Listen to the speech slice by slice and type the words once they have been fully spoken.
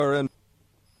And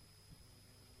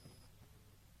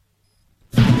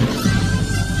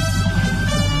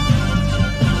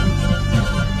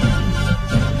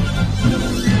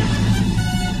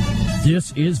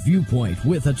This is Viewpoint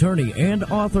with attorney and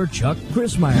author Chuck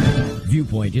Crismier.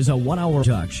 Viewpoint is a one-hour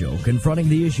talk show confronting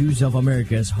the issues of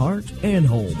America's heart and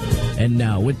home. And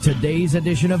now, with today's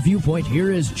edition of Viewpoint,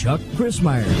 here is Chuck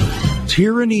Crismier.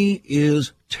 Tyranny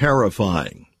is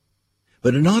terrifying,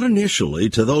 but not initially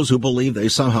to those who believe they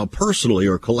somehow personally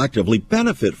or collectively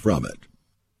benefit from it.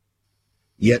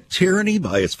 Yet tyranny,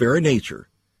 by its very nature,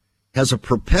 has a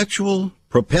perpetual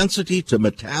propensity to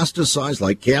metastasize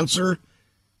like cancer,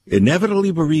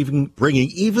 inevitably bringing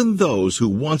even those who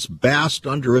once basked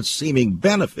under its seeming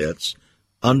benefits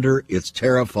under its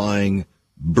terrifying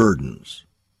burdens.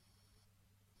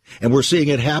 And we're seeing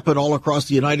it happen all across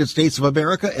the United States of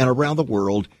America and around the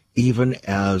world, even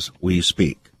as we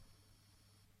speak.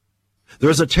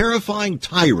 There's a terrifying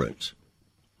tyrant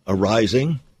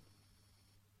arising.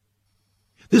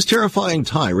 This terrifying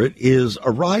tyrant is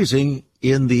arising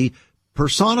in the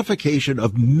personification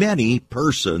of many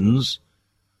persons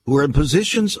who are in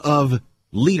positions of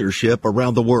leadership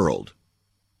around the world.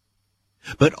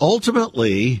 But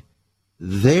ultimately,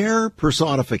 their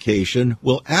personification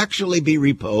will actually be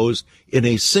reposed in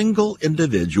a single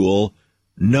individual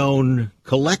known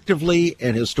collectively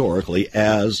and historically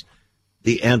as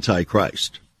the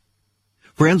Antichrist.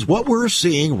 Friends, what we're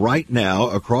seeing right now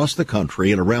across the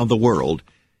country and around the world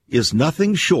is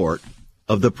nothing short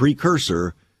of the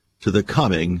precursor to the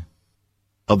coming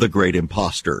of the great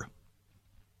imposter.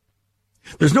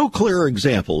 There's no clearer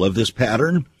example of this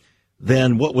pattern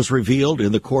than what was revealed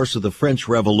in the course of the French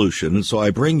Revolution, and so I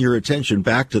bring your attention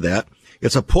back to that.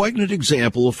 It's a poignant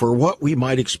example for what we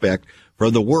might expect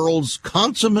from the world's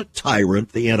consummate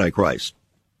tyrant, the Antichrist.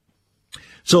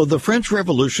 So the French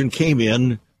Revolution came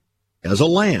in as a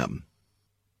lamb,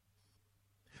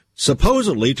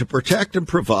 supposedly to protect and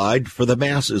provide for the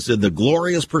masses in the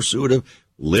glorious pursuit of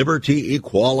liberty,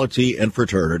 equality, and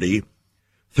fraternity,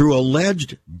 through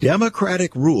alleged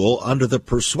democratic rule under the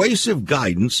persuasive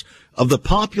guidance of the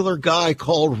popular guy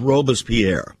called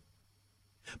Robespierre.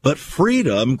 But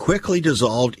freedom quickly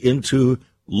dissolved into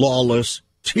lawless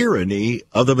tyranny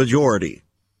of the majority,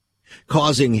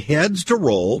 causing heads to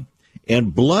roll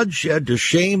and bloodshed to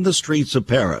shame the streets of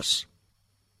Paris.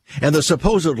 And the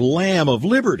supposed lamb of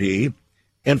liberty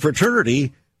and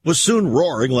fraternity was soon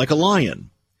roaring like a lion,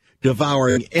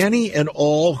 devouring any and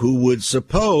all who would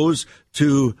suppose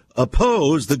to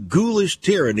oppose the ghoulish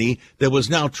tyranny that was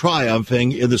now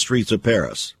triumphing in the streets of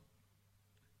Paris.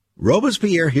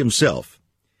 Robespierre himself,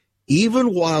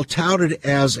 even while touted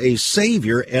as a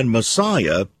savior and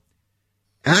messiah,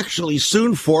 actually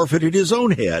soon forfeited his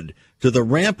own head to the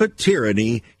rampant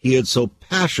tyranny he had so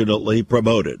passionately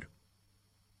promoted.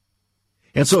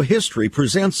 And so history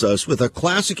presents us with a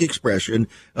classic expression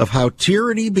of how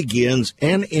tyranny begins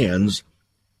and ends,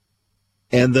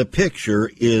 and the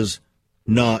picture is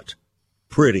not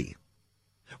pretty.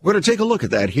 We're going to take a look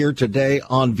at that here today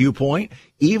on Viewpoint,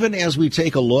 even as we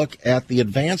take a look at the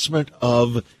advancement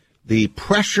of the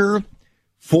pressure,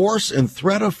 force, and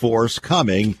threat of force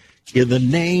coming in the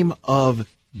name of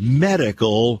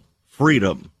medical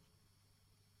freedom.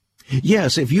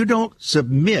 Yes, if you don't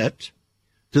submit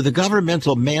to the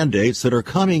governmental mandates that are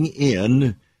coming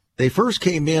in, they first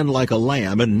came in like a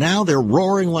lamb, and now they're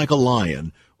roaring like a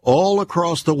lion all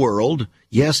across the world,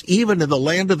 yes, even in the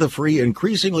land of the free,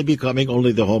 increasingly becoming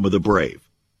only the home of the brave.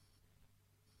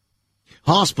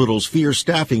 Hospitals fear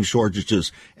staffing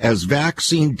shortages as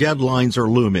vaccine deadlines are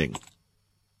looming.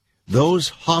 Those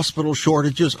hospital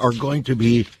shortages are going to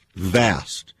be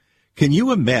vast. Can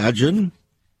you imagine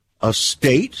a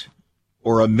state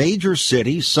or a major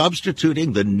city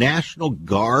substituting the National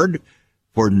Guard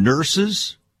for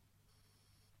nurses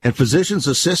and physicians'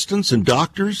 assistants and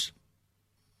doctors?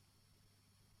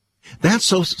 That's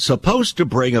supposed to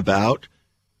bring about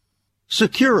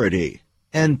security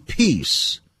and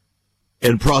peace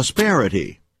and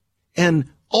prosperity and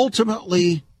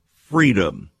ultimately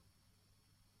freedom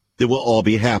that we'll all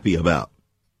be happy about.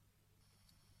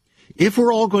 If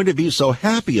we're all going to be so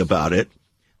happy about it,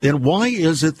 then why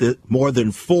is it that more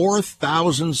than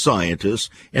 4,000 scientists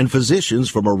and physicians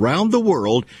from around the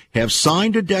world have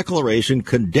signed a declaration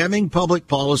condemning public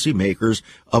policy makers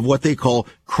of what they call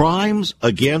crimes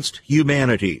against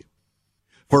humanity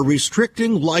for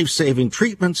restricting life-saving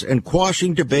treatments and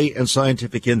quashing debate and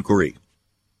scientific inquiry?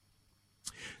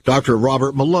 Dr.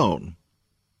 Robert Malone,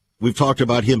 we've talked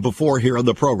about him before here on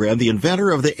the program, the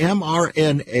inventor of the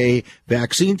mRNA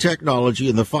vaccine technology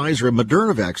and the Pfizer and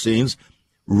Moderna vaccines,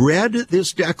 read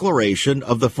this declaration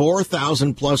of the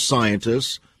 4,000 plus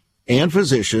scientists and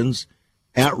physicians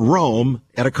at Rome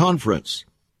at a conference.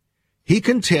 He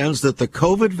contends that the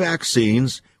COVID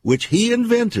vaccines, which he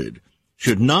invented,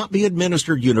 should not be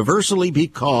administered universally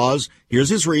because, here's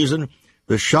his reason,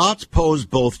 the shots pose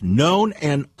both known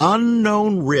and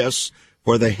unknown risks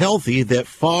for the healthy that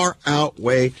far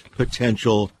outweigh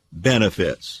potential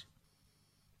benefits.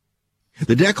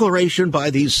 The declaration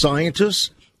by these scientists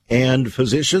and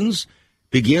physicians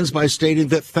begins by stating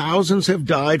that thousands have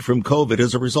died from COVID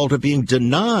as a result of being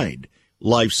denied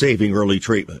life-saving early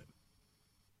treatment.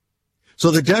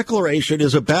 So the declaration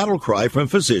is a battle cry from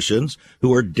physicians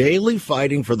who are daily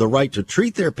fighting for the right to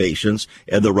treat their patients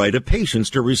and the right of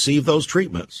patients to receive those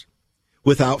treatments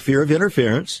without fear of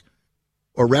interference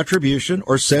or retribution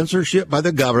or censorship by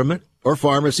the government or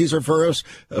pharmacies or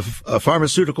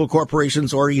pharmaceutical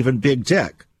corporations or even big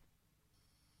tech.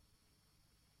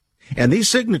 And these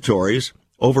signatories,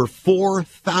 over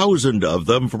 4,000 of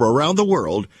them from around the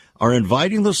world, are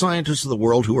inviting the scientists of the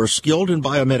world who are skilled in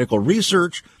biomedical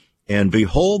research and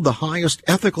behold the highest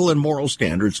ethical and moral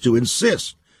standards to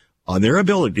insist on their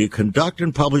ability to conduct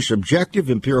and publish objective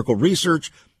empirical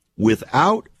research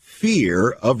without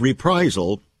fear of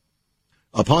reprisal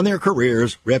upon their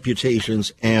careers,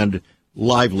 reputations, and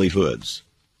livelihoods.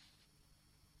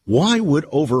 Why would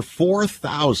over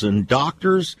 4,000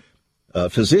 doctors,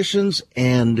 physicians,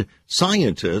 and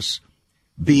scientists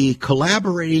be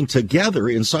collaborating together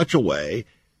in such a way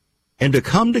and to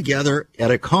come together at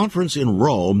a conference in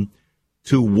Rome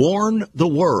to warn the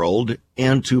world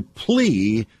and to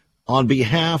plea on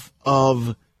behalf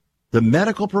of the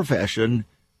medical profession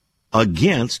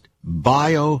against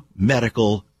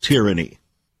biomedical tyranny?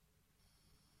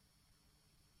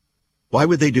 Why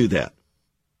would they do that?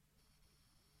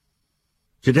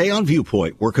 Today on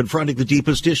Viewpoint, we're confronting the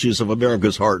deepest issues of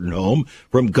America's heart and home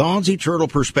from God's eternal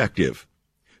perspective.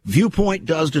 Viewpoint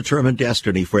does determine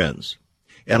destiny, friends.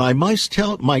 And I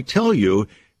might tell you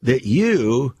that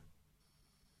you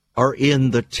are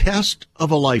in the test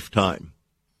of a lifetime.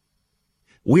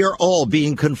 We are all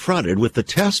being confronted with the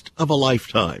test of a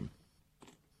lifetime.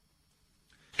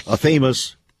 A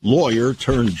famous lawyer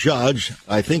turned judge,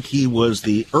 I think he was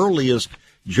the earliest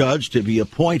judge to be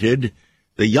appointed,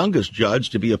 the youngest judge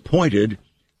to be appointed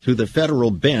to the federal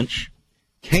bench,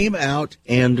 came out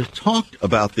and talked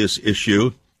about this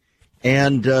issue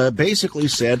and basically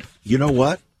said, you know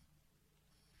what?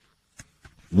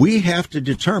 We have to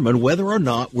determine whether or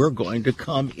not we're going to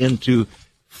come into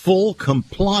full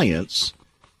compliance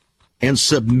and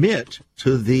submit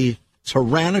to the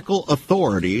tyrannical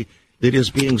authority that is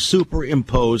being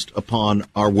superimposed upon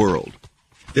our world,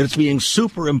 that it's being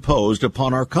superimposed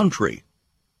upon our country.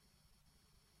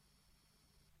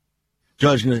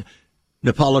 Judge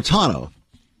Napolitano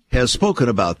has spoken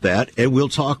about that, and we'll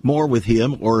talk more with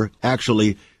him, or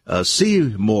actually see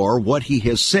more what he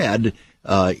has said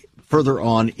further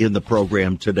on in the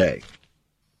program today.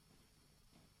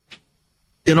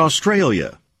 In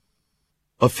Australia,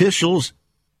 officials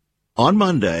on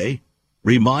Monday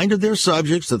reminded their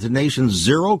subjects that the nation's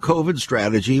zero COVID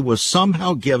strategy has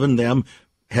somehow given them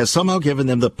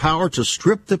the power to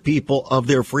strip the people of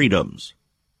their freedoms.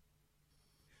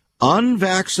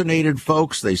 Unvaccinated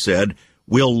folks, they said,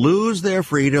 will lose their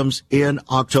freedoms in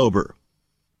October.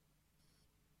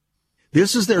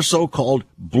 This is their so-called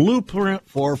blueprint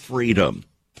for freedom.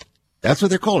 That's what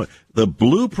they're calling it, the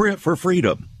blueprint for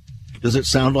freedom. Does it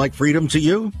sound like freedom to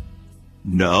you?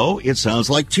 No, it sounds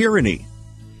like tyranny.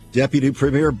 Deputy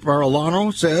Premier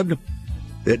Barolano said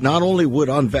that not only would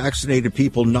unvaccinated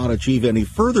people not achieve any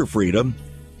further freedom,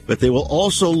 but they will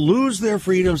also lose their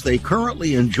freedoms they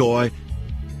currently enjoy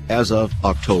as of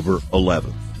October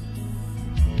 11th.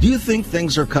 Do you think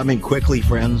things are coming quickly,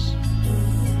 friends?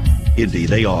 Indeed,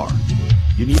 they are.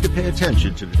 You need to pay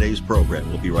attention to today's program.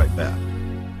 We'll be right back.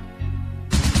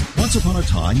 Once upon a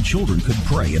time, children could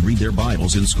pray and read their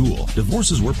Bibles in school.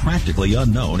 Divorces were practically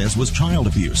unknown, as was child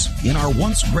abuse. In our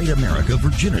once great America,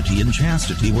 virginity and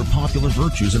chastity were popular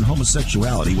virtues and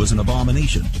homosexuality was an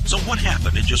abomination. So what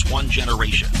happened in just one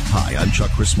generation? Hi, I'm Chuck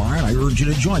Christmeyer, and I urge you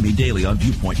to join me daily on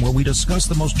Viewpoint, where we discuss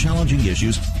the most challenging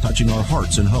issues touching our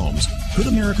hearts and homes. Could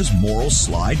America's moral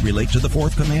slide relate to the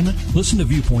fourth commandment? Listen to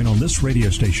Viewpoint on this radio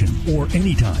station or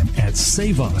anytime at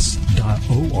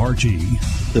saveus.org.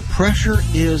 The pressure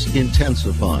is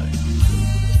intensifying.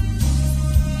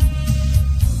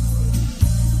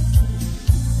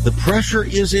 The pressure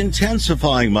is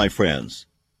intensifying, my friends.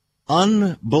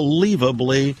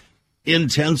 Unbelievably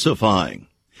intensifying.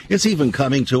 It's even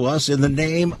coming to us in the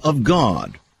name of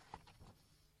God.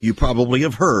 You probably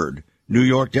have heard New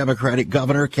York Democratic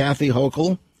Governor Kathy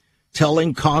Hochul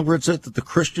telling Congress that the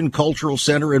Christian Cultural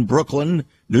Center in Brooklyn,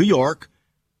 New York,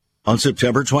 on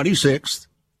September 26th.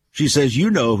 She says, you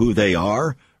know who they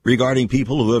are regarding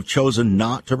people who have chosen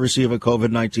not to receive a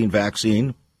COVID-19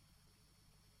 vaccine.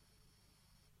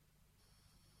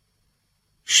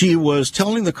 She was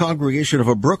telling the congregation of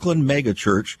a Brooklyn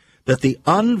megachurch that the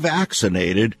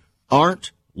unvaccinated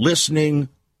aren't listening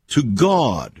to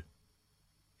God.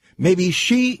 Maybe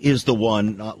she is the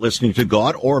one not listening to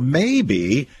God, or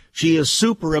maybe she is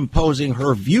superimposing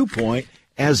her viewpoint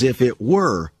as if it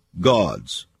were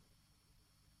God's.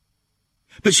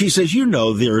 But she says, you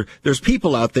know, there's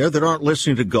people out there that aren't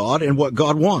listening to God and what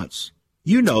God wants.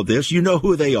 You know this. You know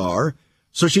who they are.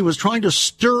 So she was trying to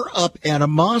stir up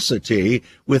animosity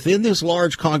within this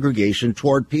large congregation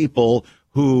toward people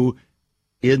who,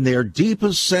 in their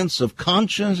deepest sense of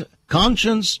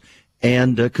conscience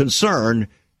and concern,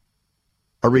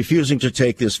 are refusing to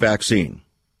take this vaccine.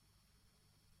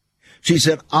 She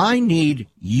said, I need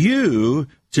you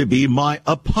to be my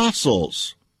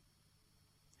apostles.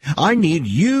 I need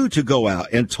you to go out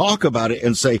and talk about it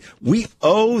and say, we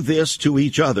owe this to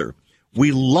each other.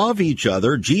 We love each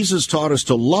other. Jesus taught us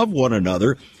to love one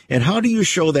another. And how do you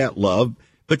show that love?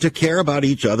 But to care about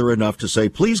each other enough to say,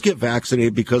 please get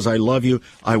vaccinated because I love you.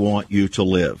 I want you to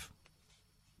live.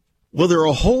 Well, there are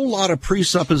a whole lot of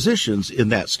presuppositions in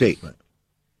that statement.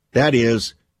 That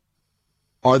is,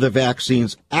 are the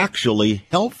vaccines actually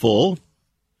helpful?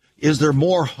 Is there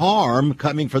more harm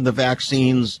coming from the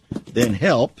vaccines than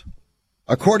help?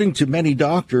 According to many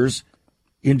doctors,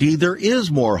 indeed, there is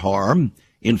more harm.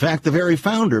 In fact, the very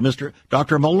founder,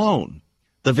 Dr. Malone,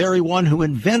 the very one who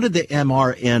invented the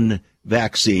mRNA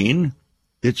vaccine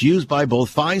that's used by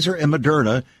both Pfizer and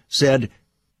Moderna, said,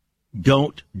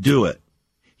 don't do it.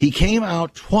 He came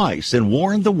out twice and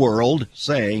warned the world,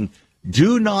 saying,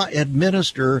 do not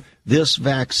administer this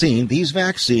vaccine, these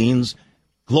vaccines,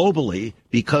 globally,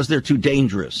 because they're too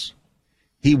dangerous.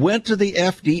 He went to the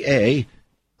FDA,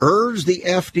 urged the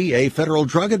FDA, Federal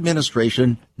Drug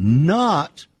Administration,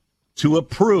 not to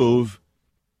approve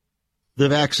the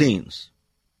vaccines.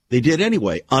 They did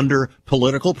anyway, under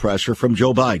political pressure from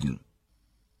Joe Biden.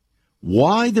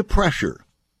 Why the pressure?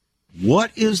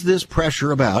 What is this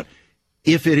pressure about?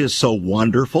 If it is so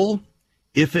wonderful,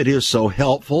 if it is so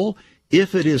helpful,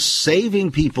 if it is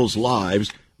saving people's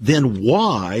lives, then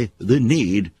why the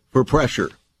need for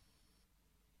pressure?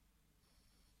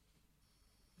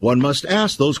 One must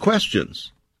ask those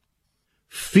questions.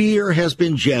 Fear has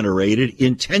been generated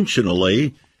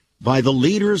intentionally by the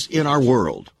leaders in our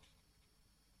world.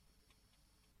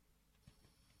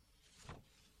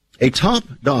 A top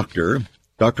doctor,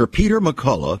 Dr. Peter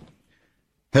McCullough,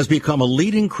 has become a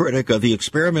leading critic of the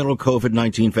experimental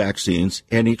COVID-19 vaccines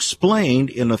and explained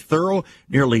in a thorough,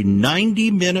 nearly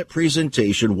 90-minute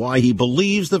presentation why he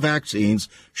believes the vaccines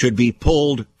should be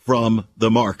pulled from the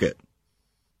market.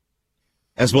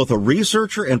 As both a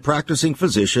researcher and practicing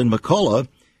physician, McCullough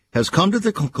has come to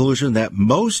the conclusion that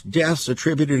most deaths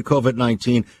attributed to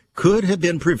COVID-19 could have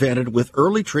been prevented with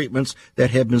early treatments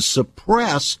that have been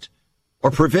suppressed or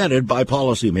prevented by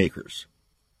policymakers,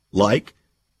 like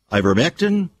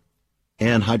ivermectin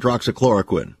and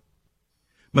hydroxychloroquine.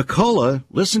 McCullough,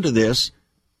 listen to this.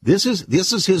 This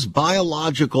is his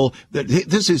biological,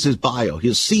 this is his bio,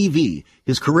 his CV,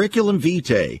 his curriculum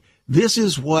vitae. This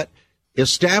is what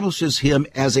establishes him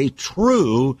as a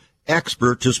true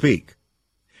expert to speak.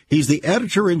 He's the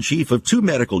editor-in-chief of 2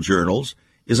 medical journals,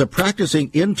 is a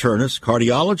practicing internist,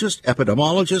 cardiologist,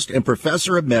 epidemiologist, and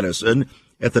professor of medicine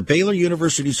at the Baylor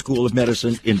University School of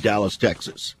Medicine in Dallas,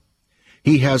 Texas.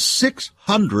 He has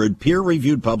 600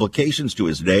 peer-reviewed publications to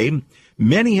his name.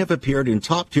 Many have appeared in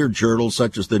top-tier journals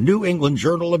such as the New England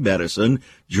Journal of Medicine,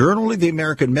 Journal of the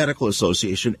American Medical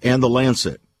Association, and The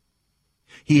Lancet.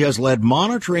 He has led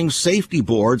monitoring safety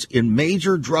boards in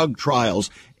major drug trials.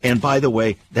 And by the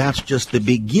way, that's just the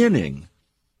beginning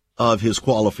of his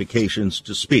qualifications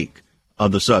to speak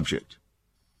on the subject.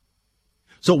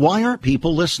 So why aren't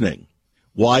people listening?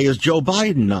 Why is Joe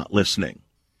Biden not listening?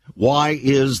 Why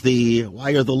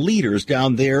are the leaders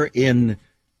down there in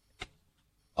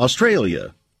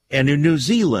Australia and in New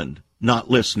Zealand not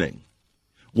listening?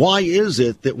 Why is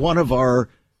it that one of our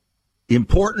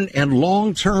important and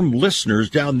long-term listeners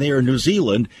down there in New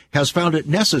Zealand has found it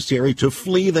necessary to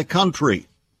flee the country?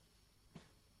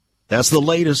 That's the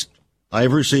latest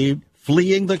I've received,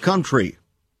 fleeing the country.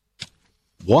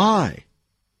 Why?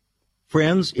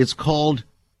 Friends, it's called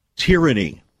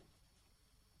tyranny.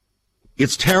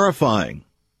 It's terrifying.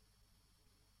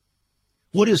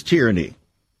 What is tyranny?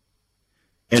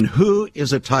 And who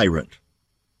is a tyrant?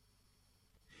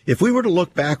 If we were to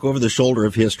look back over the shoulder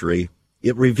of history,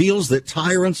 it reveals that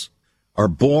tyrants are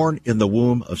born in the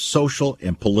womb of social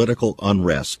and political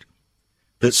unrest.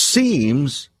 that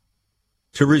seems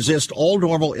to resist all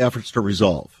normal efforts to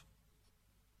resolve.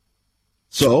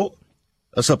 So,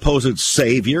 a supposed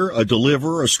savior, a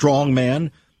deliverer, a strong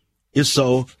man, is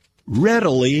so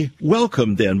readily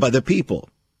welcomed then by the people,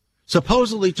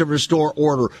 supposedly to restore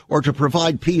order or to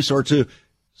provide peace or to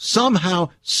somehow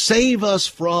save us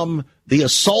from the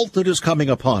assault that is coming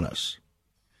upon us.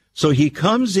 So he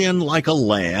comes in like a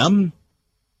lamb,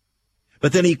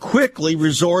 but then he quickly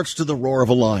resorts to the roar of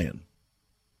a lion.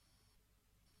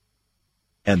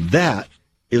 And that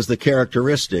is the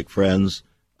characteristic, friends,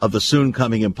 of the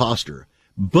soon-coming imposter.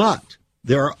 But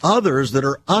there are others that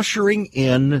are ushering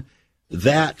in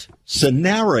that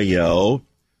scenario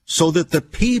so that the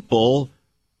people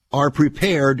are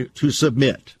prepared to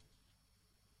submit.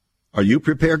 Are you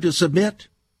prepared to submit?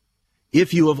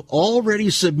 If you have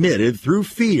already submitted through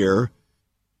fear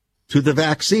to the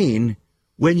vaccine,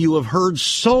 when you have heard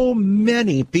so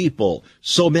many people,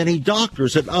 so many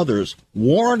doctors and others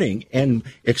warning and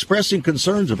expressing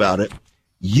concerns about it,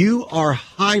 you are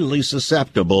highly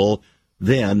susceptible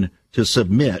then to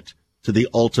submit to the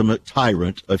ultimate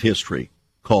tyrant of history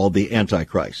called the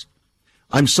Antichrist.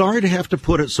 I'm sorry to have to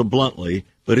put it so bluntly,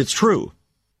 but it's true.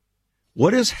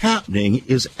 What is happening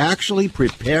is actually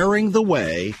preparing the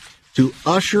way to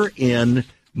usher in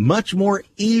much more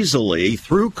easily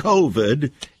through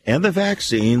COVID and the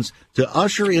vaccines, to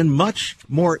usher in much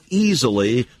more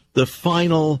easily the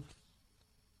final,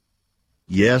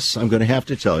 yes, I'm going to have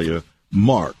to tell you,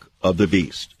 mark of the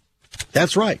beast.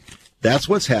 That's right. That's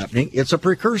what's happening. It's a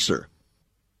precursor.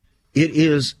 It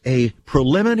is a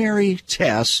preliminary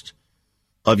test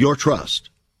of your trust,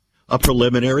 a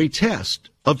preliminary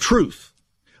test of truth,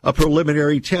 a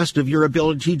preliminary test of your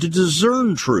ability to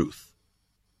discern truth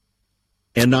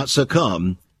and not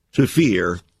succumb to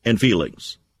fear and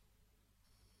feelings.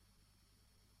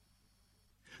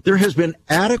 There has been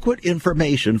adequate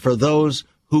information for those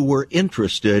who were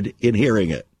interested in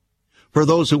hearing it. For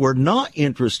those who were not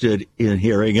interested in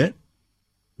hearing it,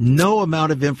 no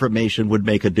amount of information would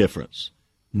make a difference.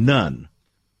 None.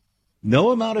 No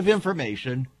amount of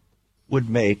information would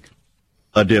make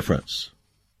a difference.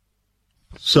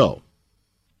 So,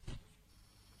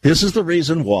 this is the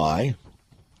reason why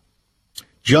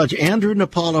Judge Andrew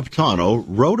Napolitano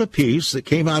wrote a piece that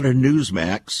came out of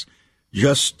Newsmax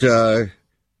just a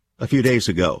few days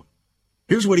ago.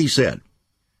 Here's what he said.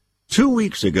 2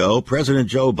 weeks ago, President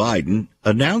Joe Biden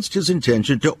announced his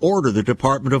intention to order the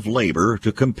Department of Labor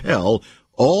to compel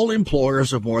all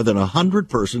employers of more than 100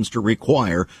 persons to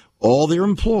require all their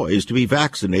employees to be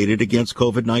vaccinated against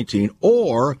COVID-19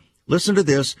 or, listen to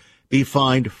this, be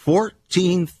fined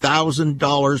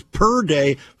 $14,000 per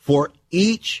day for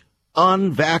each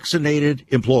unvaccinated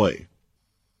employee.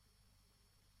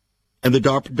 And the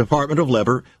Department of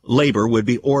Labor would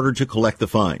be ordered to collect the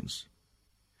fines.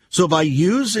 So by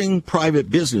using private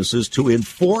businesses to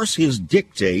enforce his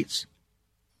dictates,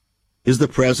 is the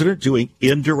president doing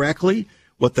indirectly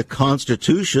what the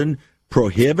Constitution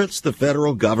prohibits the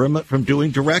federal government from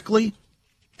doing directly?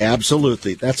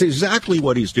 Absolutely. That's exactly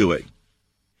what he's doing.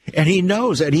 And he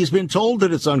knows, and he's been told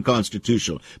that it's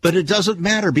unconstitutional. But it doesn't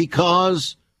matter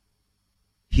because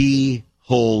he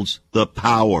holds the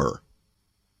power.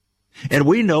 And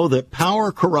we know that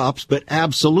power corrupts, but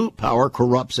absolute power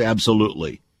corrupts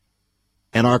absolutely.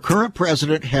 And our current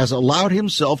president has allowed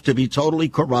himself to be totally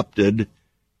corrupted,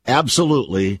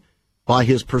 absolutely, by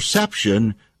his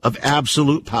perception of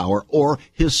absolute power or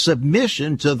his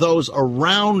submission to those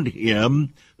around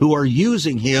him who are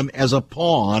using him as a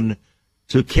pawn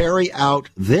to carry out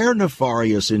their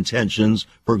nefarious intentions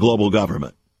for global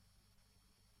government.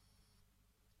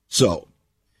 So,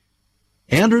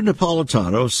 Andrew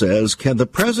Napolitano says, can the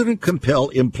president compel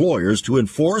employers to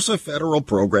enforce a federal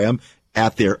program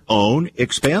at their own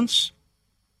expense?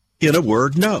 In a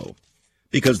word, no,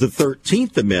 because the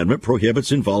 13th Amendment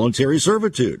prohibits involuntary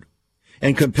servitude,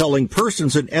 and compelling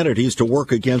persons and entities to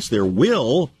work against their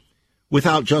will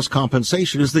without just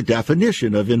compensation is the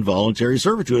definition of involuntary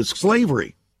servitude. It's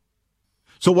slavery.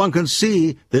 So one can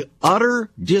see the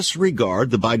utter disregard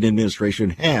the Biden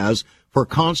administration has for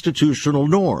constitutional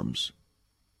norms.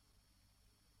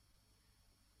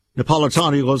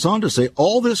 Napolitano goes on to say,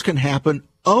 all this can happen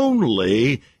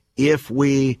only if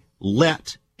we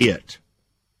let it.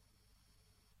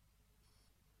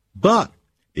 But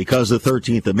because the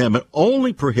 13th Amendment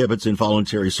only prohibits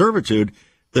involuntary servitude,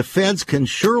 the feds can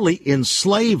surely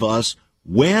enslave us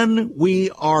when we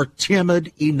are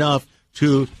timid enough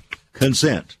to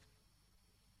consent.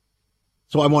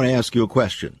 So I want to ask you a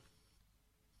question.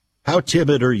 How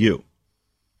timid are you?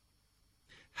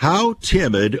 How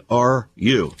timid are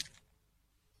you?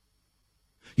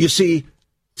 You see,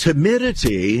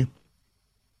 timidity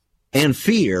and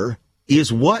fear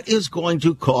is what is going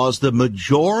to cause the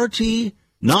majority,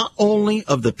 not only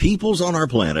of the peoples on our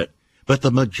planet, but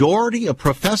the majority of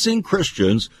professing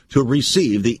Christians to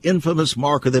receive the infamous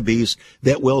mark of the beast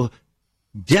that will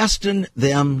destine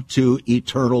them to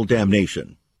eternal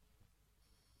damnation.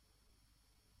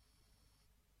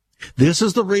 This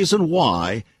is the reason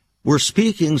why we're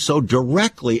speaking so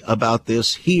directly about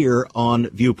this here on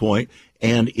Viewpoint,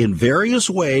 and in various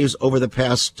ways over the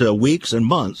past weeks and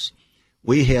months,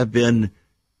 we have been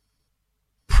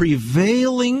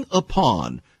prevailing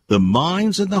upon the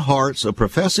minds and the hearts of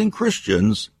professing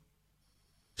Christians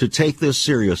to take this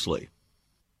seriously.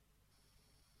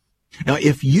 Now,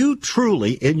 if you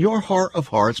truly, in your heart of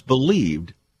hearts,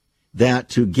 believed that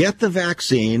to get the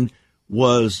vaccine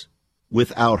was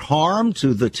without harm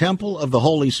to the temple of the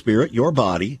Holy Spirit, your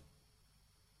body,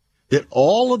 that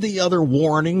all of the other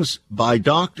warnings by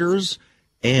doctors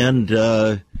and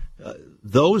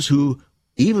those who,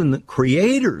 even the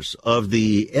creators of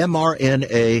the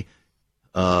mRNA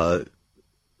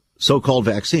so-called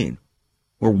vaccine,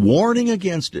 were warning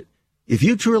against it. If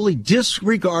you truly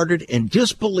disregarded and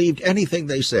disbelieved anything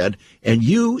they said, and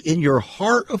you, in your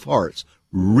heart of hearts,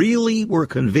 really were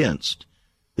convinced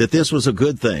that this was a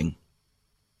good thing,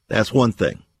 that's one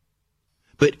thing.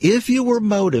 But if you were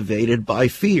motivated by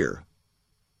fear,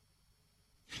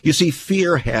 you see,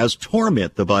 fear has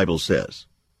torment, the Bible says.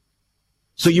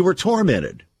 So you were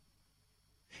tormented,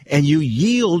 and you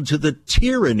yield to the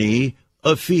tyranny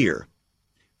of fear.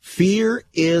 Fear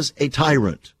is a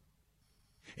tyrant,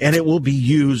 and it will be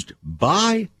used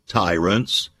by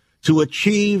tyrants to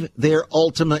achieve their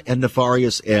ultimate and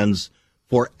nefarious ends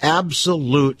for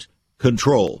absolute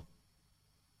control.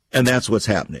 And that's what's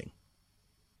happening.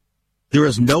 There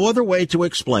is no other way to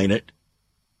explain it.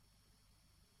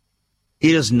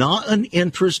 It is not an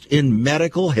interest in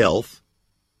medical health.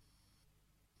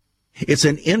 It's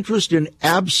an interest in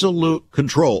absolute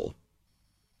control.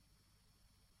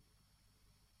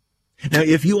 Now,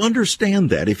 if you understand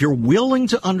that, if you're willing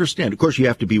to understand, of course, you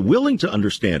have to be willing to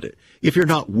understand it. If you're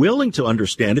not willing to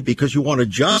understand it because you want to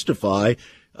justify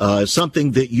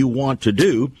something that you want to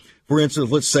do, for instance,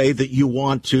 let's say that you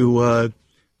want to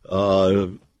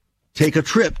take a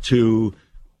trip to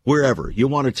wherever. You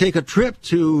want to take a trip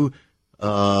to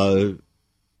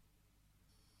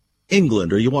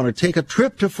England, or you want to take a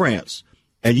trip to France,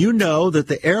 and you know that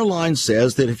the airline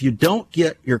says that if you don't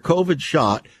get your COVID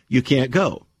shot, you can't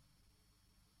go.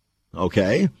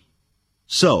 Okay?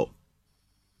 So,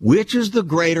 which is the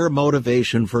greater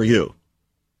motivation for you?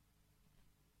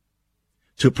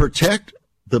 To protect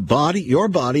the body, your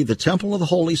body, the temple of the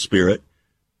Holy Spirit,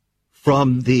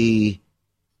 from the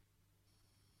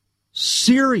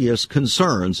serious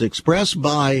concerns expressed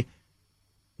by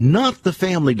not the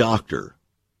family doctor,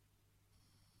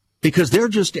 because they're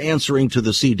just answering to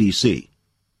the CDC,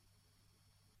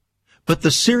 but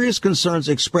the serious concerns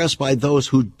expressed by those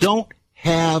who don't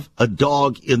have a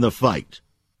dog in the fight,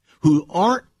 who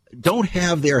don't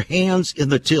have their hands in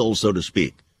the till, so to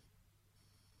speak,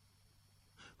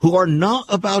 who are not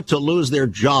about to lose their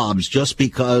jobs just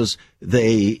because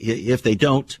if they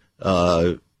don't,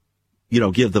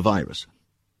 give the virus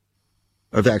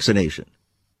or vaccination.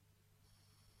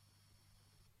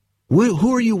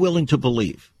 Who are you willing to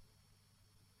believe?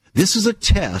 This is a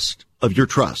test of your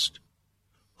trust.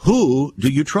 Who do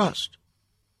you trust?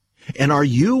 And are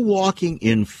you walking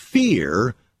in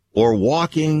fear or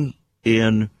walking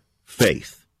in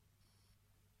faith?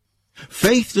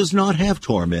 Faith does not have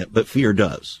torment, but fear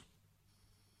does.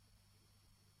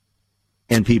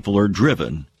 And people are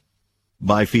driven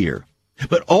by fear.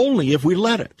 But only if we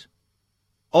let it.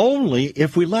 Only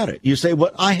if we let it. You say,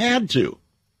 well, I had to.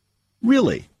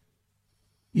 Really?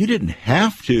 You didn't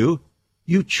have to.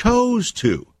 You chose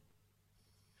to.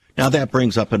 Now that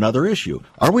brings up another issue.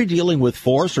 Are we dealing with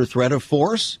force or threat of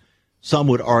force? Some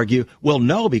would argue, well,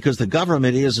 no, because the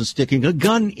government isn't sticking a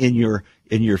gun in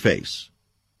your face.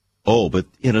 Oh, but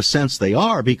in a sense they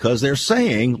are, because they're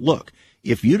saying, look,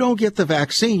 if you don't get the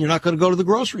vaccine, you're not going to go to the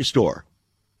grocery store.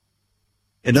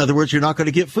 In other words, you're not going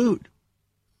to get food.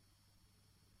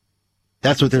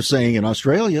 That's what they're saying in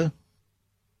Australia.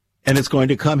 And it's going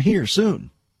to come here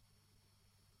soon.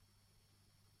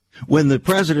 When the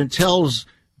president tells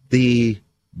the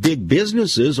big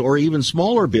businesses or even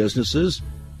smaller businesses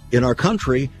in our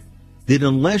country that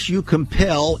unless you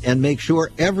compel and make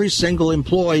sure every single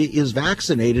employee is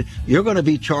vaccinated, you're going to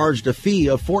be charged a fee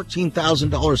of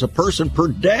 $14,000 a person per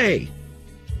day.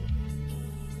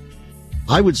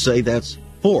 I would say that's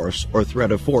force or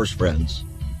threat of force, friends.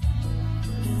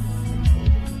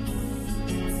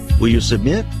 Will you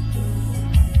submit?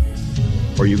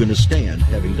 Or are you going to stand,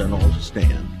 having done all to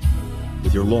stand,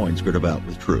 with your loins girt about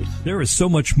with truth? There is so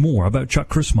much more about Chuck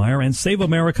Crismier and Save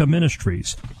America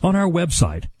Ministries on our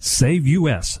website,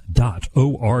 saveus.org.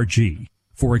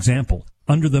 For example,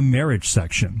 under the marriage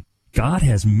section, God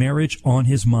has marriage on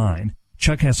his mind.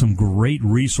 Chuck has some great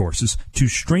resources to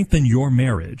strengthen your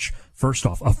marriage. First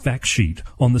off, a fact sheet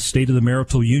on the state of the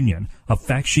marital union, a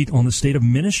fact sheet on the state of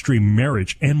ministry,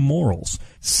 marriage, and morals.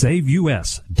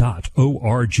 SaveUS.org.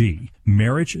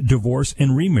 Marriage, divorce,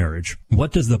 and remarriage.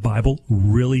 What does the Bible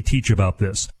really teach about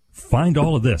this? Find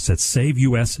all of this at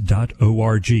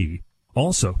SaveUS.org.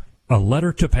 Also, a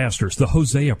letter to pastors, the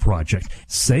Hosea Project,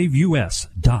 SaveUS.org,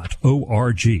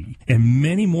 and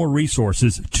many more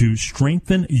resources to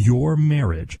strengthen your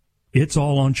marriage. It's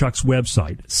all on Chuck's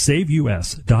website,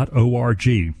 SaveUS.org.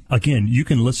 Again, you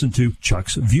can listen to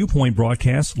Chuck's Viewpoint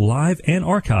broadcasts live and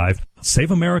archived.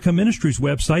 Save America Ministries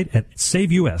website at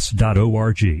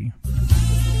SaveUS.org.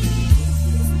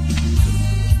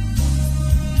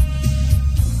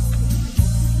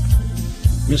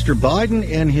 Mr. Biden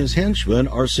and his henchmen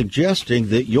are suggesting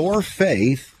that your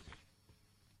faith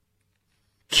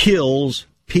kills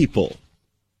people.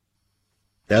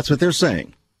 That's what they're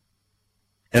saying.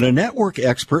 And a network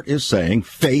expert is saying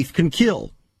faith can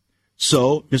kill.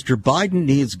 So Mr. Biden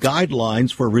needs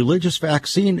guidelines for religious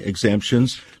vaccine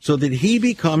exemptions so that he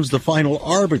becomes the final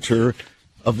arbiter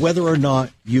of whether or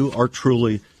not you are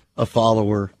truly a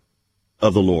follower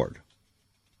of the Lord.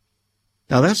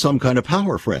 Now, that's some kind of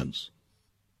power, friends.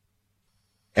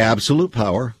 Absolute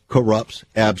power corrupts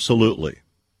absolutely.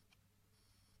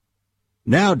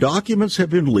 Now, documents have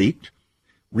been leaked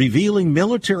revealing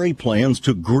military plans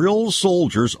to grill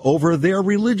soldiers over their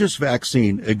religious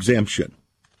vaccine exemption.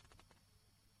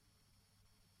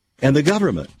 And the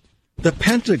government, the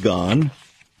Pentagon,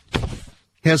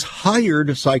 has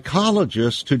hired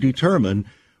psychologists to determine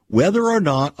whether or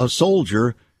not a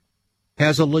soldier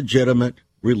has a legitimate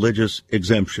religious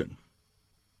exemption.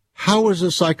 How is a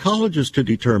psychologist to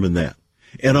determine that?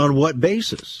 And on what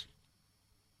basis?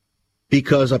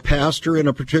 Because a pastor in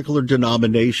a particular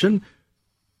denomination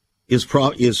is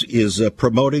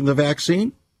promoting the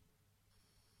vaccine?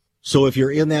 So if you're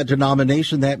in that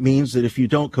denomination, that means that if you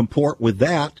don't comport with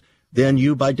that, then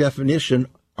you, by definition,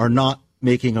 are not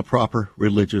making a proper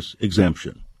religious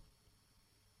exemption.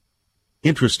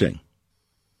 Interesting.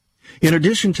 In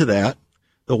addition to that,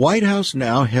 the White House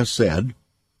now has said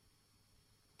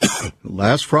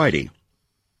last Friday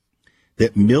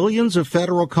that millions of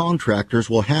federal contractors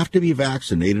will have to be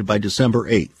vaccinated by December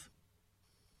 8th.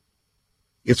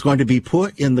 It's going to be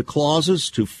put in the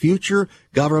clauses to future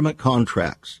government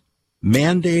contracts,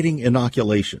 mandating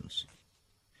inoculations.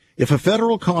 If a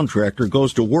federal contractor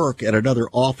goes to work at another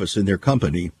office in their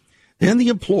company, then the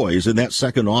employees in that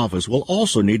second office will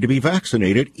also need to be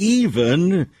vaccinated,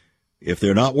 even if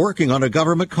they're not working on a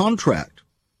government contract.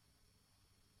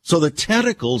 So the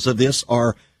tentacles of this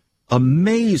are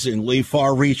amazingly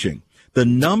far-reaching. The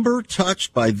number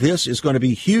touched by this is going to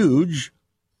be huge,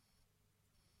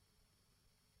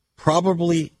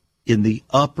 probably in the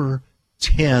upper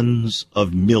tens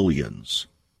of millions.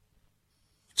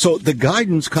 So the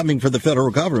guidance coming from the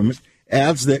federal government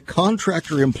adds that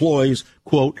contractor employees,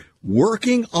 quote,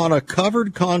 working on a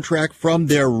covered contract from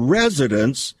their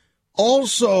residence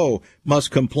also must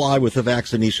comply with the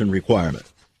vaccination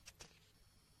requirement.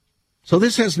 So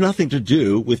this has nothing to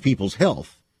do with people's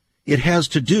health. It has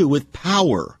to do with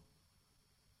power.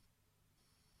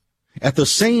 At the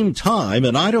same time,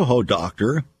 an Idaho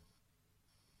doctor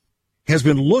has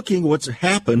been looking what's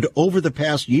happened over the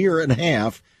past year and a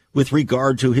half with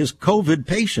regard to his COVID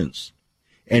patients.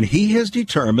 And he has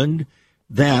determined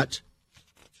that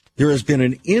there has been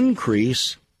an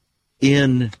increase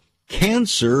in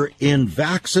cancer in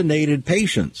vaccinated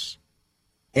patients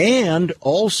and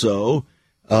also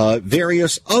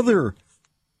various other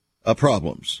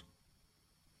problems,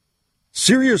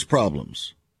 serious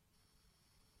problems.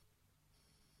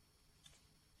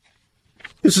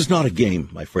 This is not a game,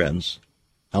 my friends.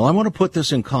 Now, I want to put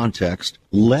this in context,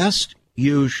 lest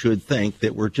you should think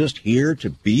that we're just here to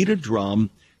beat a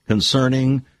drum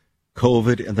concerning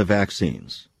COVID and the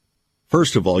vaccines.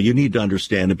 First of all, you need to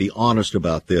understand and be honest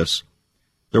about this.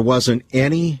 There wasn't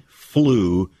any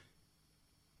flu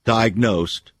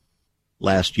diagnosed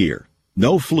last year.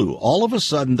 No flu. All of a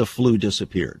sudden, the flu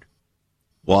disappeared.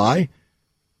 Why?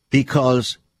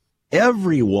 Because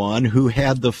everyone who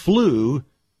had the flu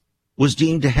was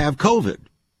deemed to have COVID,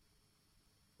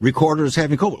 recorded as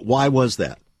having COVID. Why was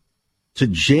that? To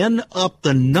gin up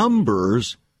the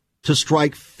numbers to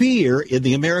strike fear in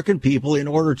the American people in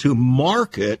order to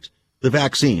market the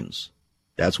vaccines.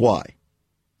 That's why.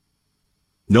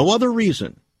 No other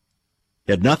reason.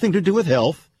 It had nothing to do with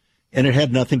health, and it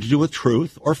had nothing to do with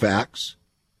truth or facts.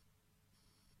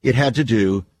 It had to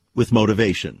do with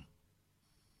motivation.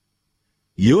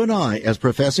 You and I, as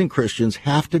professing Christians,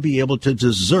 have to be able to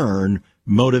discern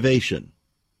motivation.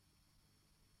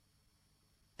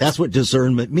 That's what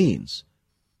discernment means.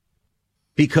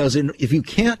 Because if you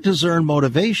can't discern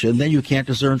motivation, then you can't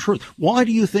discern truth. Why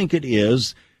do you think it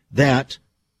is that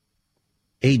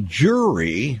a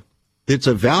jury that's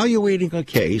evaluating a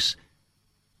case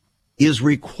is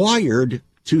required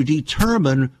to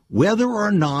determine whether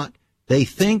or not they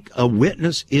think a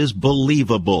witness is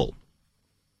believable?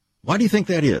 Why do you think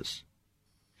that is?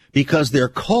 Because they're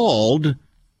called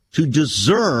to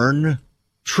discern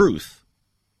truth.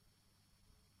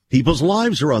 People's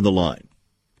lives are on the line.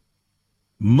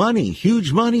 Money,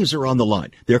 huge monies are on the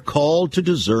line. They're called to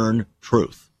discern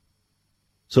truth.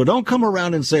 So don't come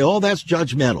around and say, oh, that's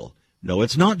judgmental. No,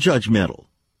 it's not judgmental.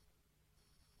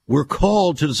 We're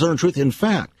called to discern truth. In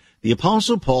fact, the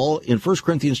Apostle Paul in 1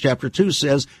 Corinthians chapter 2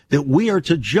 says that we are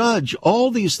to judge all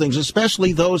these things,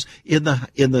 especially those in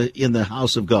the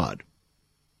house of God.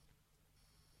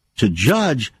 To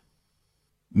judge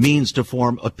means to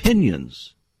form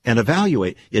opinions and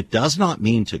evaluate. It does not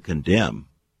mean to condemn.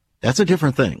 That's a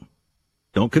different thing.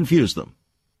 Don't confuse them.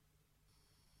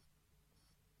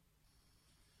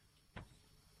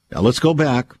 Now let's go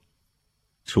back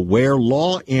to where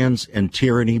law ends and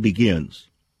tyranny begins.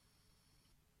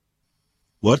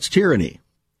 What's tyranny?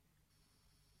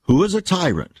 Who is a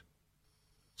tyrant?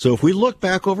 So if we look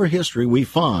back over history, we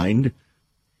find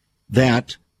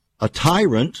that a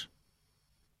tyrant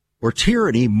or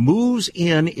tyranny moves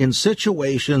in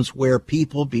situations where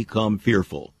people become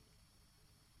fearful.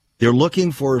 They're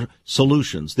looking for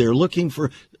solutions. They're looking for,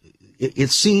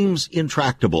 it seems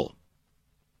intractable.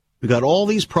 We got all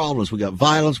these problems. We got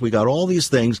violence. We got all these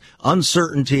things,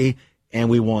 uncertainty, and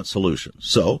we want solutions.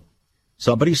 So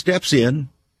somebody steps in,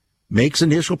 makes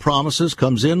initial promises,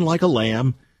 comes in like a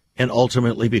lamb, and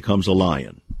ultimately becomes a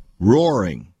lion,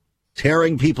 roaring,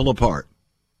 tearing people apart.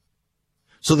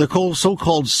 So the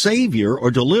so-called savior or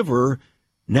deliverer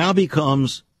now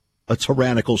becomes a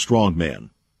tyrannical strongman.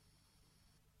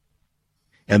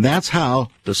 And that's how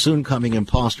the soon-coming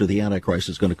imposter, the Antichrist,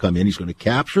 is going to come in. He's going to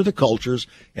capture the cultures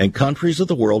and countries of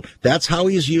the world. That's how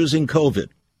he's using COVID.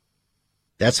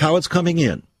 That's how it's coming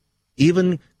in.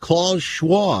 Even Klaus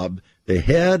Schwab, the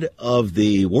head of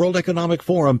the World Economic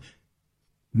Forum,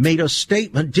 made a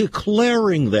statement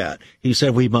declaring that. He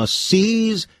said we must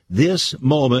seize this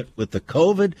moment with the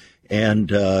COVID and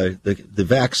the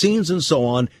vaccines and so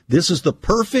on. This is the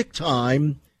perfect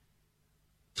time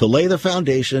to lay the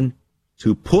foundation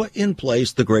to put in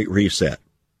place the Great Reset.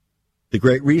 The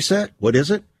Great Reset, what is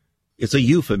it? It's a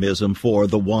euphemism for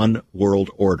the one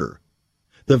world order.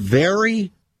 The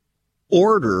very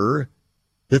order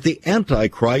that the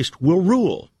Antichrist will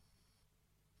rule.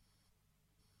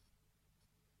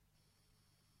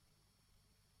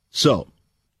 So,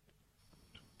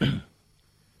 the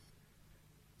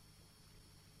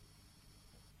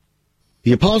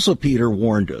Apostle Peter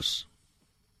warned us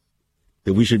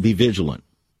that we should be vigilant,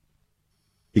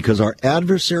 because our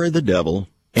adversary, the devil,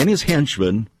 and his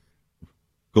henchmen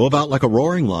go about like a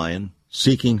roaring lion,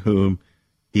 seeking whom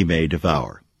he may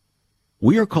devour.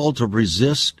 We are called to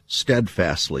resist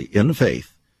steadfastly in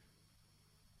faith,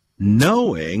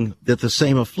 knowing that the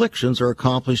same afflictions are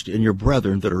accomplished in your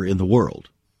brethren that are in the world.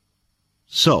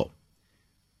 So,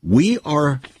 we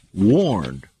are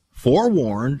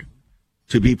forewarned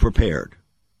to be prepared.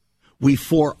 We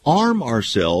forearm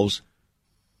ourselves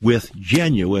with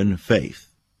genuine faith.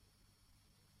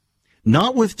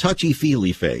 Not with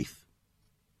touchy-feely faith.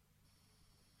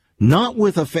 Not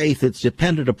with a faith that's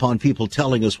dependent upon people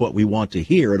telling us what we want to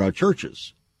hear in our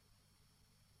churches.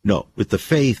 No, with the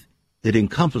faith that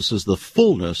encompasses the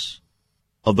fullness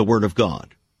of the Word of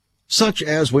God. Such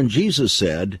as when Jesus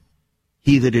said,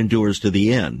 "He that endures to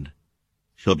the end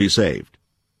shall be saved."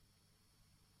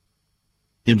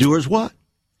 Endures what?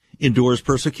 Endures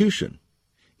persecution.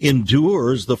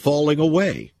 Endures the falling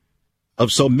away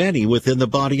of so many within the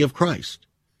body of Christ.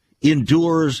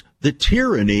 Endures the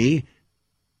tyranny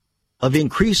of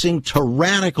increasing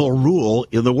tyrannical rule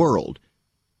in the world,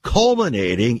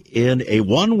 culminating in a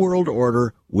one world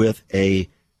order with a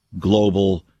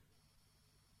global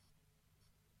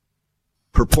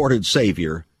purported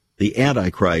savior, the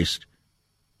Antichrist,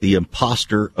 the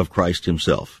imposter of Christ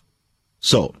himself.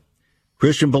 So,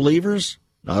 Christian believers,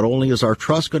 not only is our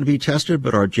trust going to be tested,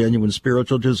 but our genuine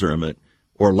spiritual discernment,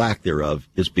 or lack thereof,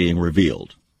 is being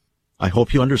revealed. I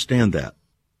hope you understand that.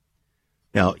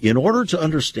 Now, in order to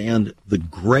understand the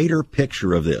greater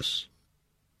picture of this,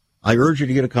 I urge you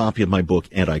to get a copy of my book,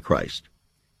 Antichrist,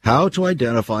 How to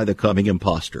Identify the Coming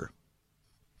Imposter.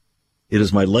 It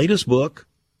is my latest book.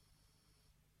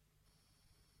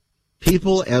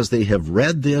 People, as they have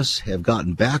read this, have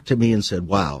gotten back to me and said,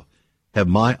 wow, have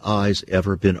my eyes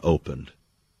ever been opened?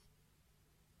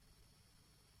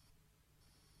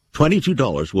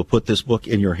 $22 will put this book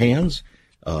in your hands.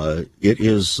 It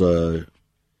is a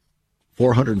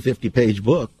 450-page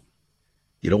book.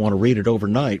 You don't want to read it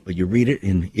overnight, but you read it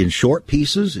in short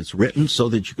pieces. It's written so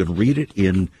that you can read it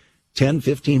in 10,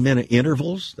 15-minute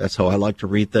intervals. That's how I like to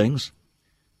read things.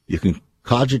 You can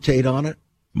cogitate on it,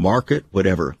 mark it,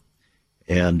 whatever.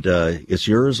 And it's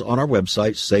yours on our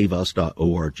website,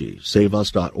 saveus.org.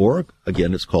 Saveus.org.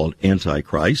 Again, it's called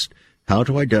Antichrist, How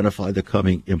to Identify the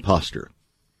Coming Imposter.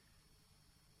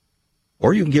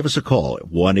 Or you can give us a call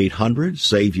at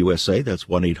 1-800-SAVE-USA. That's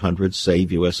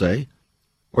 1-800-SAVE-USA.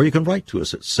 Or you can write to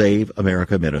us at Save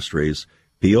America Ministries,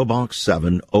 P.O. Box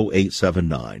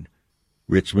 70879,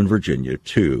 Richmond, Virginia,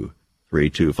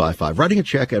 23255. Writing a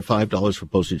check at $5 for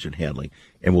postage and handling,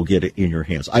 and we'll get it in your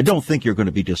hands. I don't think you're going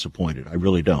to be disappointed. I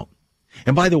really don't.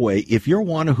 And by the way, if you're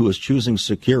one who is choosing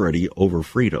security over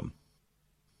freedom,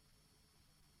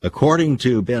 according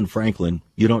to Ben Franklin,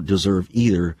 you don't deserve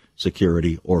either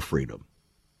security or freedom.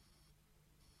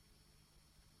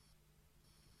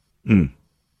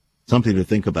 Something to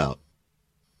think about.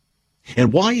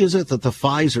 And why is it that the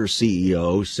Pfizer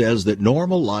CEO says that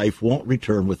normal life won't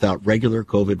return without regular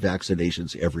COVID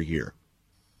vaccinations every year?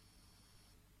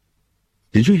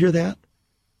 Did you hear that?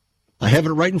 I have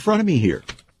it right in front of me here.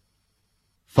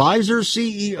 Pfizer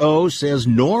CEO says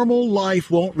normal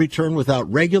life won't return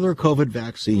without regular COVID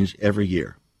vaccines every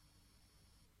year.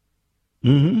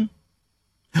 I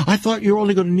thought you were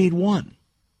only going to need one.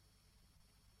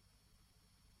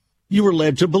 You were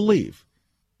led to believe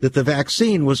that the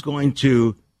vaccine was going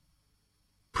to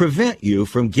prevent you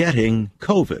from getting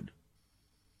COVID.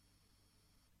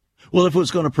 Well, if it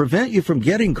was going to prevent you from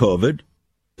getting COVID,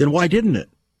 then why didn't it?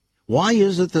 Why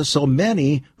is it that so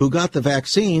many who got the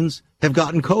vaccines have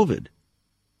gotten COVID?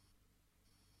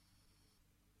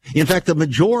 In fact, the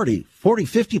majority, 40,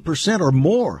 50% or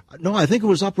more, no, I think it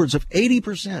was upwards of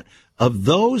 80% of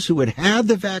those who had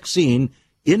the vaccine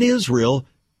in Israel,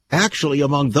 actually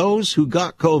among those who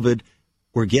got COVID,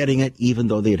 were getting it even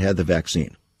though they had the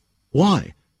vaccine.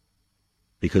 Why?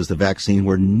 Because the vaccine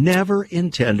were never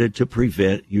intended to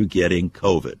prevent you getting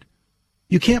COVID.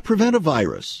 You can't prevent a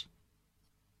virus.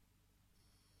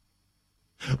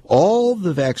 All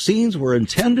the vaccines were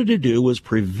intended to do was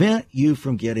prevent you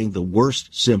from getting the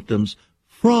worst symptoms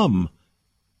from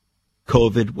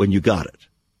COVID when you got it.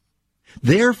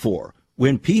 Therefore,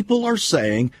 when people are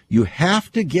saying you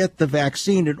have to get the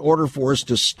vaccine in order for us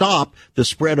to stop the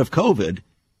spread of COVID,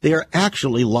 they are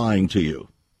actually lying to you.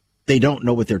 They don't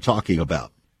know what they're talking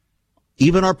about.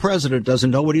 Even our president doesn't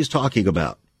know what he's talking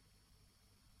about.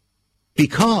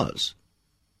 Because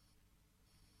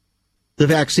the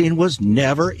vaccine was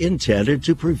never intended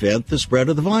to prevent the spread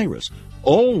of the virus,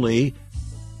 only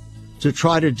to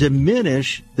try to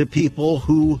diminish the people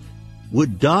who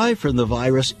would die from the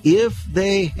virus if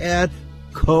they had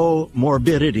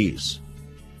comorbidities,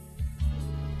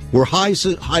 were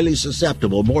highly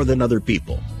susceptible more than other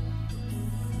people.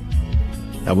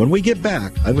 Now, when we get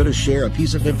back, I'm going to share a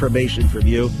piece of information from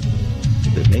you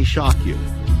that may shock you,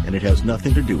 and it has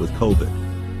nothing to do with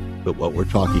COVID, but what we're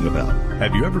talking about.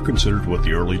 Have you ever considered what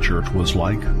the early church was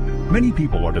like? Many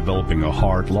people are developing a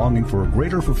heart longing for a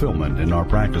greater fulfillment in our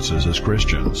practices as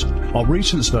Christians. A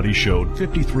recent study showed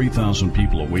 53,000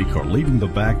 people a week are leaving the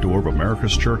back door of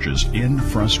America's churches in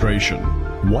frustration.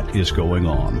 What is going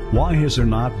on? Why has there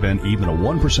not been even a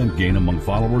 1% gain among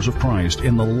followers of Christ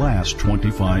in the last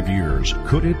 25 years?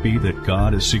 Could it be that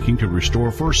God is seeking to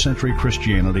restore first century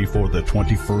Christianity for the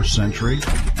 21st century?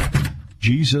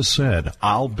 Jesus said,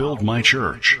 I'll build my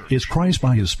church. Is Christ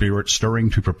by his Spirit stirring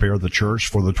to prepare the church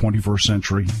for the 21st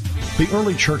century? The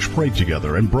early church prayed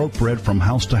together and broke bread from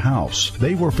house to house.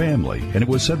 They were family, and it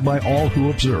was said by all who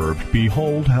observed,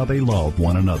 behold how they loved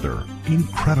one another.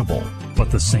 Incredible. But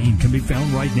the same can be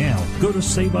found right now. Go to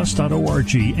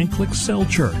saveus.org and click Cell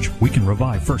Church. We can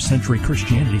revive first century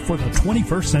Christianity for the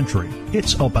 21st century.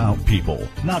 It's about people,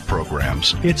 not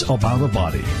programs. It's about a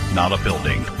body, not a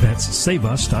building. That's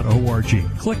saveus.org.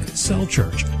 Click Cell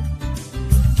Church.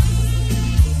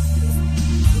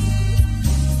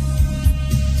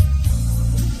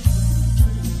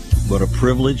 What a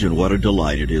privilege and what a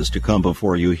delight it is to come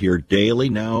before you here daily,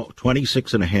 now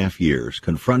 26 and a half years,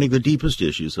 confronting the deepest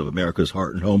issues of America's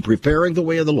heart and home, preparing the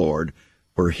way of the Lord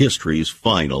for history's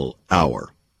final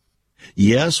hour.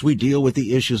 Yes, we deal with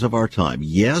the issues of our time.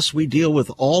 Yes, we deal with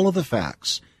all of the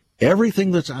facts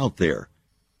everything that's out there,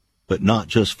 but not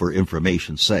just for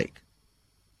information's sake.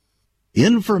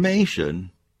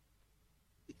 Information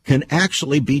can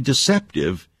actually be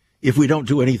deceptive if we don't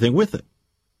do anything with it.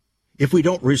 If we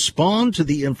don't respond to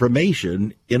the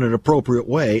information in an appropriate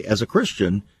way as a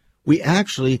Christian, we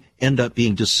actually end up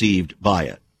being deceived by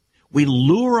it. We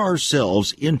lure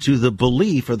ourselves into the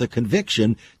belief or the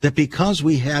conviction that because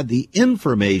we had the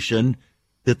information,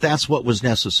 that that's what was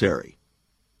necessary.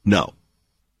 No.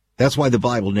 That's why the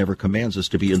Bible never commands us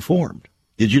to be informed.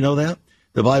 Did you know that?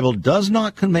 The Bible does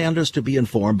not command us to be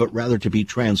informed, but rather to be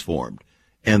transformed.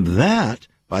 And that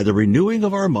by the renewing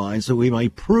of our minds, that we may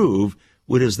prove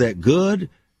what is that good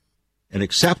and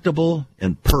acceptable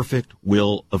and perfect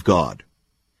will of God.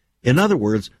 In other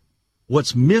words,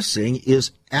 what's missing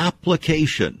is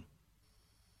application.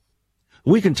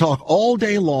 We can talk all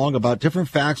day long about different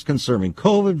facts concerning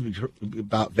COVID,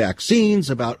 about vaccines,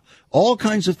 about all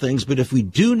kinds of things, but if we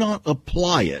do not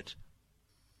apply it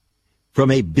from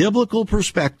a biblical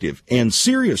perspective, and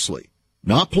seriously,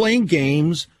 not playing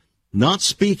games, not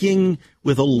speaking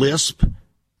with a lisp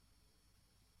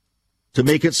to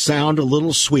make it sound a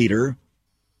little sweeter,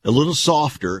 a little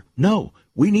softer. No,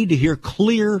 we need to hear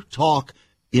clear talk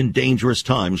in dangerous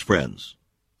times, friends.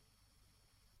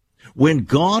 When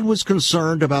God was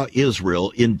concerned about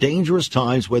Israel in dangerous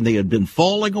times when they had been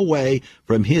falling away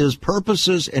from his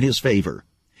purposes and his favor,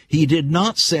 he did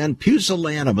not send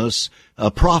pusillanimous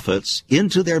prophets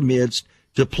into their midst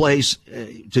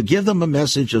to give them a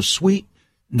message of sweet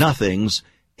nothings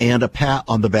and a pat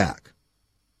on the back.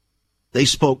 They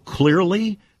spoke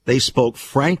clearly, they spoke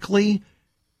frankly,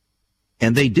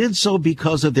 and they did so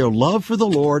because of their love for the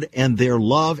Lord and their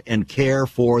love and care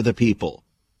for the people.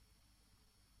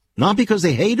 Not because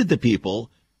they hated the people,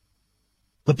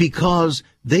 but because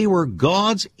they were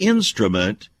God's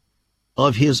instrument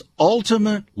of his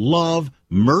ultimate love,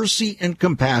 mercy, and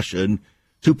compassion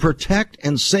to protect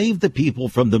and save the people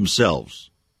from themselves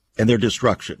and their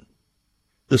destruction.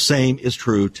 The same is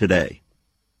true today.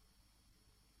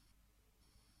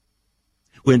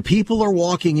 When people are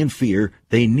walking in fear,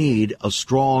 they need a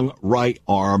strong right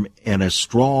arm and a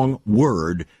strong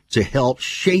word to help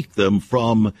shake them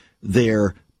from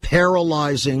their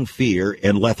paralyzing fear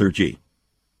and lethargy.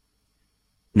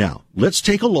 Now, let's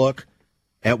take a look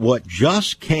at what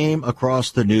just came across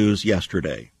the news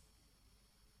yesterday.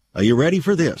 Are you ready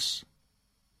for this?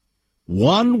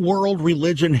 One World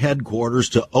Religion headquarters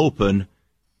to open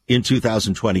in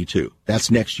 2022. That's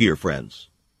next year, friends.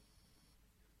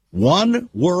 One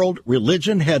World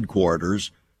Religion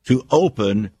headquarters to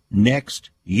open next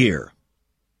year.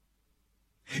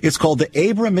 It's called the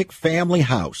Abrahamic Family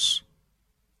House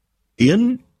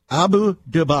in Abu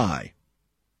Dhabi.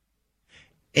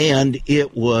 And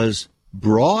it was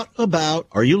brought about,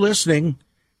 are you listening?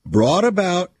 Brought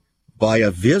about by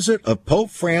a visit of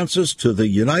Pope Francis to the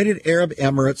United Arab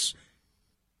Emirates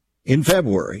in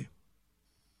February.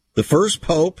 The first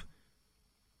pope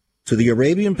to the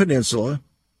Arabian Peninsula.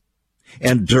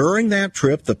 And during that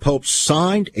trip, the Pope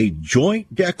signed a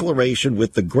joint declaration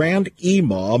with the Grand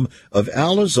Imam of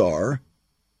Al-Azhar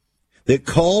that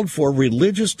called for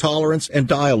religious tolerance and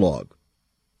dialogue.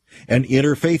 An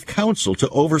interfaith council to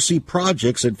oversee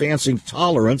projects advancing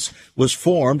tolerance was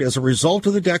formed as a result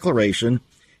of the declaration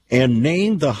and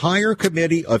named the Higher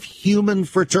Committee of Human